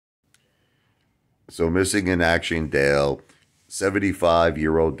So missing in action Dale,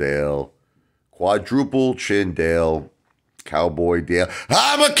 75-year-old Dale, quadruple chin Dale, cowboy Dale.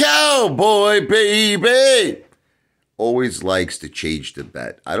 I'm a cowboy, baby. Always likes to change the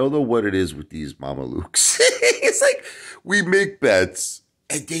bet. I don't know what it is with these Mamalukes. It's like we make bets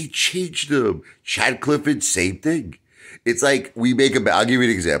and they change them. Chad Clifford, same thing. It's like we make a bet. I'll give you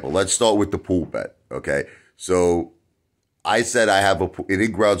an example. Let's start with the pool bet. Okay. So I said I have an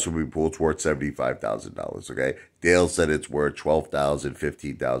in-ground swimming pool. It's worth $75,000. Okay. Dale said it's worth $12,000,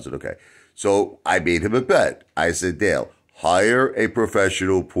 $15,000. Okay. So I made him a bet. I said, Dale, hire a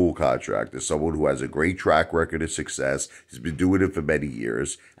professional pool contractor, someone who has a great track record of success. He's been doing it for many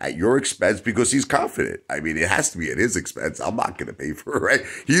years at your expense because he's confident. I mean, it has to be at his expense. I'm not going to pay for it, right?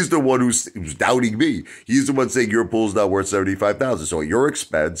 He's the one who's doubting me. He's the one saying your pool's not worth $75,000. So at your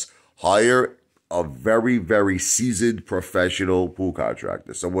expense, hire a very, very seasoned professional pool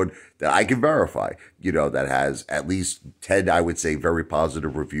contractor, someone that I can verify, that has at least 10, I would say, very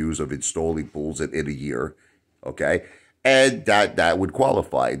positive reviews of installing pools in a year. Okay. And that would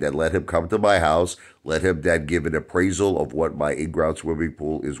qualify. Then let him come to my house. Let him then give an appraisal of what my in-ground swimming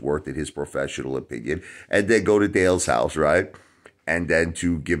pool is worth in his professional opinion. And then go to Dale's house, right? And then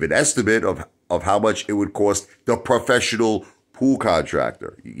to give an estimate of how much it would cost the professional pool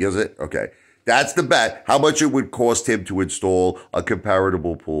contractor. Is it? Okay. That's the bet. How much it would cost him to install a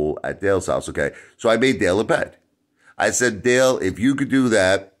comparable pool at Dale's house. Okay. So I made Dale a bet. I said, Dale, if you could do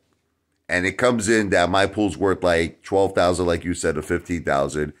that, and it comes in that my pool's worth like $12,000, like you said, or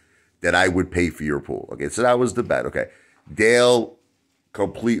 $15,000, that I would pay for your pool. Okay, so that was the bet. Okay, Dale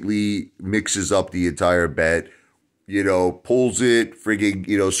completely mixes up the entire bet, pulls it,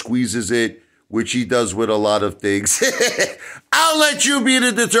 frigging, squeezes it, which he does with a lot of things. I'll let you be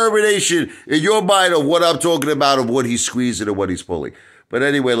the determination in your mind of what I'm talking about, of what he's squeezing and what he's pulling. But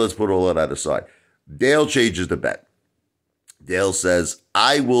anyway, let's put all of that aside. Dale changes the bet. Dale says,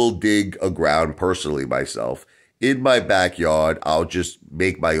 I will dig a ground personally myself in my backyard. I'll just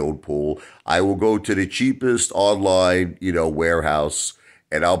make my own pool. I will go to the cheapest online, warehouse,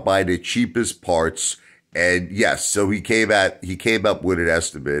 and I'll buy the cheapest parts. And yes, so he came up with an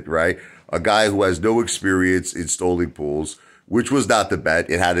estimate, right? A guy who has no experience installing pools, which was not the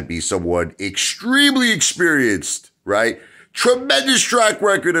bet. It had to be someone extremely experienced, right? Tremendous track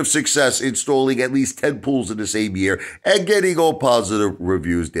record of success installing at least 10 pools in the same year and getting all positive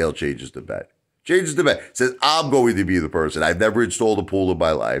reviews. Dale changes the bet. Says, I'm going to be the person. I've never installed a pool in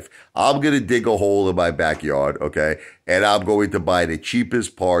my life. I'm going to dig a hole in my backyard, okay? And I'm going to buy the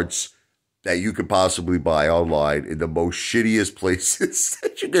cheapest parts that you could possibly buy online in the most shittiest places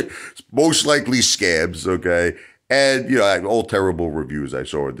that you could, most likely scams, okay? And, all terrible reviews I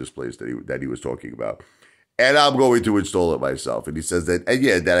saw in this place that he was talking about. And I'm going to install it myself. And he says that,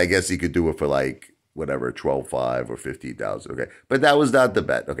 that I guess he could do it for like, whatever, $12,500 or $15,000. Okay. But that was not the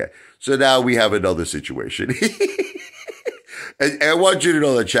bet. Okay. So now we have another situation. and I want you to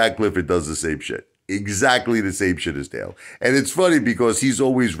know that Chad Clifford does the same shit. Exactly the same shit as Dale. And it's funny because he's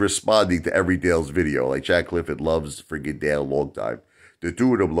always responding to every Dale's video. Like Chad Clifford loves freaking Dale a long time. The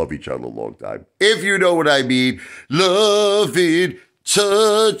two of them love each other a long time. If you know what I mean. Love it.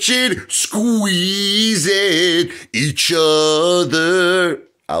 Touching, squeezing each other.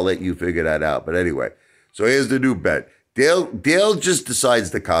 I'll let you figure that out. But anyway, so here's the new bet. Dale just decides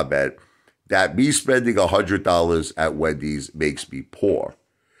to comment that me spending $100 at Wendy's makes me poor.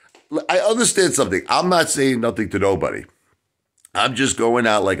 I understand something. I'm not saying nothing to nobody. I'm just going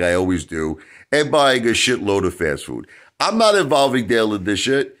out like I always do and buying a shitload of fast food. I'm not involving Dale in this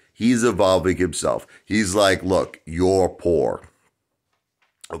shit. He's involving himself. He's like, look, you're poor.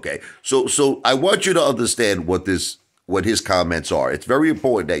 Okay, so I want you to understand what his comments are. It's very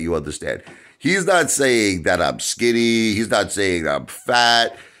important that you understand. He's not saying that I'm skinny. He's not saying I'm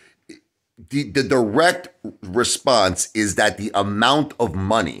fat. The direct response is that the amount of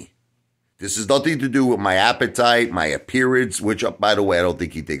money, this has nothing to do with my appetite, my appearance, which, by the way, I don't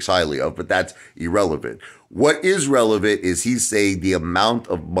think he thinks highly of, but that's irrelevant. What is relevant is he's saying the amount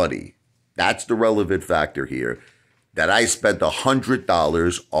of money. That's the relevant factor here. That I spent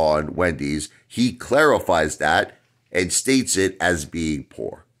 $100 on Wendy's. He clarifies that and states it as being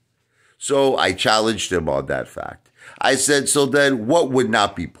poor. So I challenged him on that fact. I said, so then what would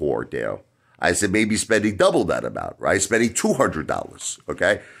not be poor, Dale? I said, maybe spending double that amount, right? Spending $200,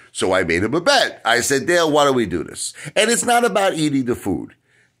 okay? So I made him a bet. I said, Dale, why don't we do this? And it's not about eating the food.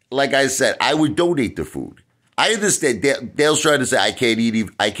 Like I said, I would donate the food. I understand. Dale's trying to say I can't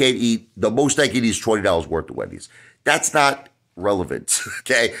eat. The most I can eat is $20 worth of Wendy's. That's not relevant,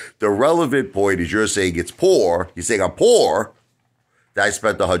 okay? The relevant point is you're saying it's poor. You're saying I'm poor that I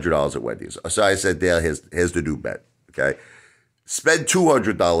spent $100 at Wendy's. So I said, Dale, here's the new bet, okay? Spend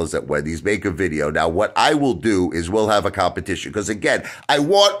 $200 at Wendy's, make a video. Now, what I will do is we'll have a competition. Because again, I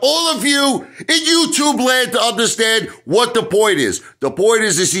want all of you in YouTube land to understand what the point is. The point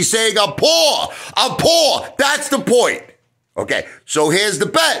is he's saying, I'm poor. I'm poor. That's the point. Okay, so here's the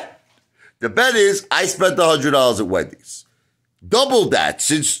bet. The bet is I spent $100 at Wendy's. Double that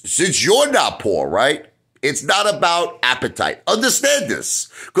since you're not poor, right? It's not about appetite. Understand this.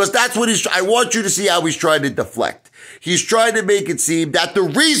 Because that's what I want you to see how he's trying to deflect. He's trying to make it seem that the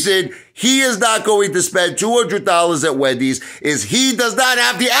reason he is not going to spend $200 at Wendy's is he does not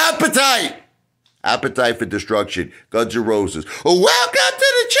have the appetite. Appetite for destruction. Guns N' Roses. Welcome to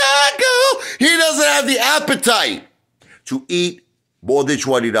the jungle. He doesn't have the appetite to eat more than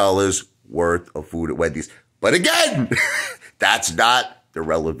 $20 worth of food at Wendy's. But again, that's not the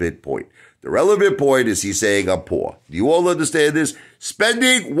relevant point. The relevant point is he's saying I'm poor. Do you all understand this?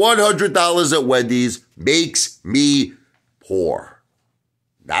 Spending $100 at Wendy's makes me poor.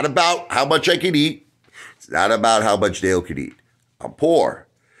 Not about how much I can eat. It's not about how much Dale can eat. I'm poor.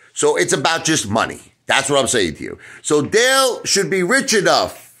 So it's about just money. That's what I'm saying to you. So Dale should be rich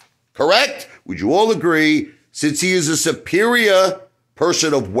enough, correct? Would you all agree, since he is a superior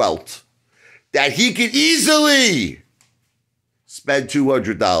person of wealth, that he can easily spend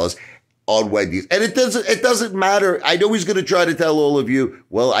 $200 on Wendy's? And it doesn't matter. I know he's going to try to tell all of you,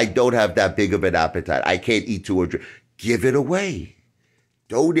 well, I don't have that big of an appetite. I can't eat 200. Give it away.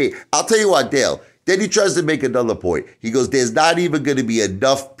 Donate. I'll tell you what, Dale. Then he tries to make another point. He goes, there's not even going to be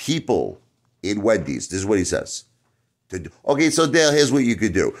enough people in Wendy's. This is what he says. Okay, so Dale, here's what you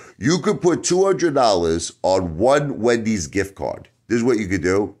could do. You could put $200 on one Wendy's gift card. This is what you could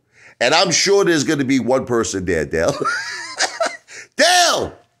do. And I'm sure there's going to be one person there, Dale.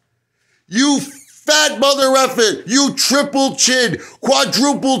 Dale! You fat mother effer, you triple chin,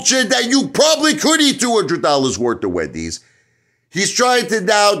 quadruple chin that you probably could eat $200 worth of Wendy's. He's trying to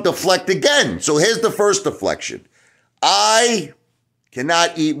now deflect again. So here's the first deflection. I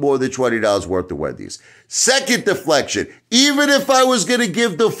cannot eat more than $20 worth of Wendy's. Second deflection, even if I was going to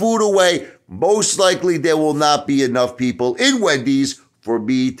give the food away, most likely there will not be enough people in Wendy's for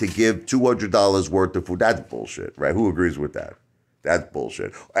me to give $200 worth of food. That's bullshit, right? Who agrees with that? That's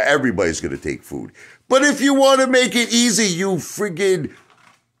bullshit. Everybody's going to take food. But if you want to make it easy, you friggin'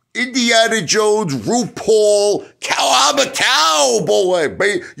 Indiana Jones, RuPaul, I'm a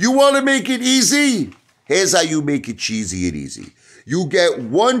cowboy. You want to make it easy? Here's how you make it cheesy and easy. You get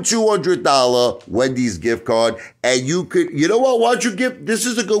one $200 Wendy's gift card, and you could, you know what? Why don't you this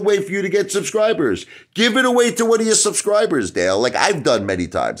is a good way for you to get subscribers. Give it away to one of your subscribers, Dale. Like I've done many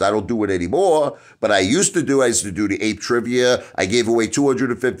times. I don't do it anymore, but I used to do the Ape Trivia. I gave away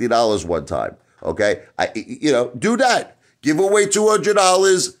 $250 one time. Okay? Do that. Give away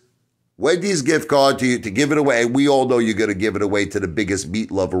 $200 Wendy's gift card to give it away. And we all know you're going to give it away to the biggest meat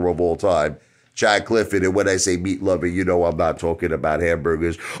lover of all time, Chad Clifford. And when I say meat lover, you know I'm not talking about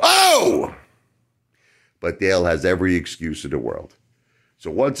hamburgers. Oh! But Dale has every excuse in the world. So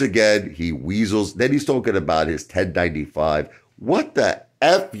once again, he weasels. Then he's talking about his 1095. What the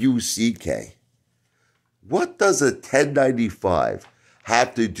F-U-C-K? What does a 1095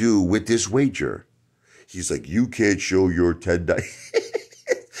 have to do with this wager? He's like, you can't show your 1095.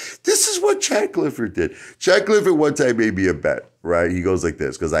 This is what Chad Clifford did. Chad Clifford one time made me a bet, right? He goes like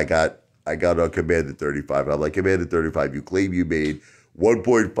this, because I got on Commander 35. I'm like, Commander 35, you claim you made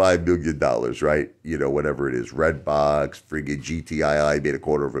 $1.5 million, right? You know, whatever it is. Redbox, friggin' GTII made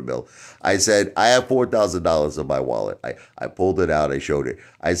 $250,000. I said, I have $4,000 in my wallet. I pulled it out. I showed it.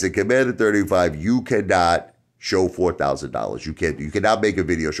 I said, Commander 35, you cannot show $4,000. You cannot make a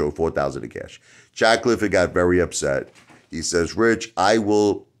video show $4,000 in cash. Chad Clifford got very upset. He says, Rich, I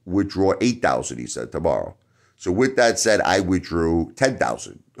will withdraw $8,000, he said, tomorrow. So with that said, I withdrew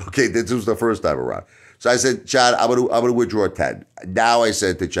 $10,000. Okay, this was the first time around. So I said, Chad, I'm gonna withdraw 10. Now I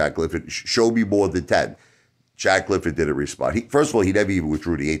said to Chad Clifford, show me more than 10. Chad Clifford didn't respond. First of all, he never even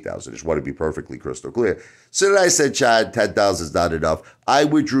withdrew the $8,000. I just want to be perfectly crystal clear. So then I said, Chad, $10,000 is not enough. I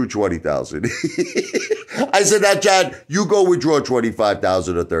withdrew $20,000. I said, now, Chad, you go withdraw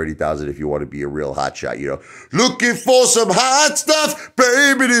 $25,000 or $30,000 if you want to be a real hot shot. You know, looking for some hot stuff,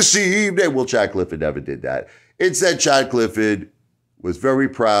 baby, this evening. Well, Chad Clifford never did that. Instead, Chad Clifford was very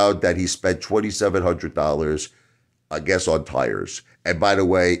proud that he spent $2,700, I guess, on tires. And by the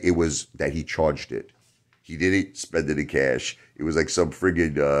way, it was that he charged it. He didn't spend it in cash. It was like some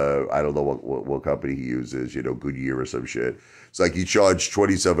friggin', I don't know what company he uses, you know, Goodyear or some shit. It's like he charged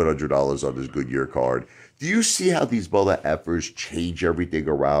 $2,700 on his Goodyear card. Do you see how these mother effers change everything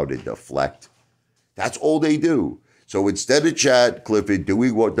around and deflect? That's all they do. So instead of Chad Clifford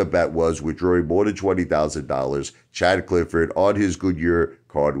doing what the bet was, withdrawing more than $20,000, Chad Clifford on his Goodyear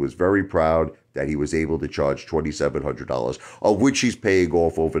card was very proud that he was able to charge $2,700, of which he's paying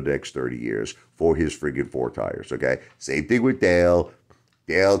off over the next 30 years for his friggin' 4 tires, okay? Same thing with Dale.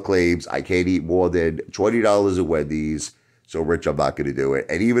 Dale claims, I can't eat more than $20 at Wendy's, so Rich, I'm not going to do it.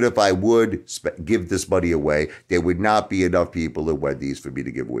 And even if I would give this money away, there would not be enough people at Wendy's for me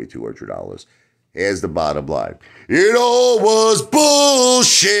to give away $200. Here's the bottom line. It all was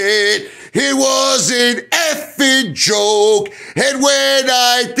bullshit. It was an effing joke. And when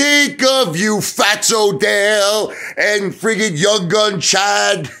I think of you, Fatso Dale and friggin' Young Gun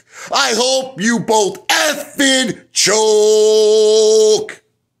Chad, I hope you both effing choke.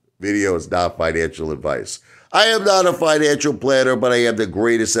 Video is not financial advice. I am not a financial planner, but I am the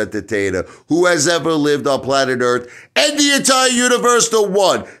greatest entertainer who has ever lived on planet Earth and the entire universe. The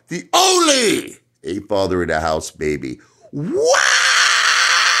one, the only Apefather in the house, baby. Wow!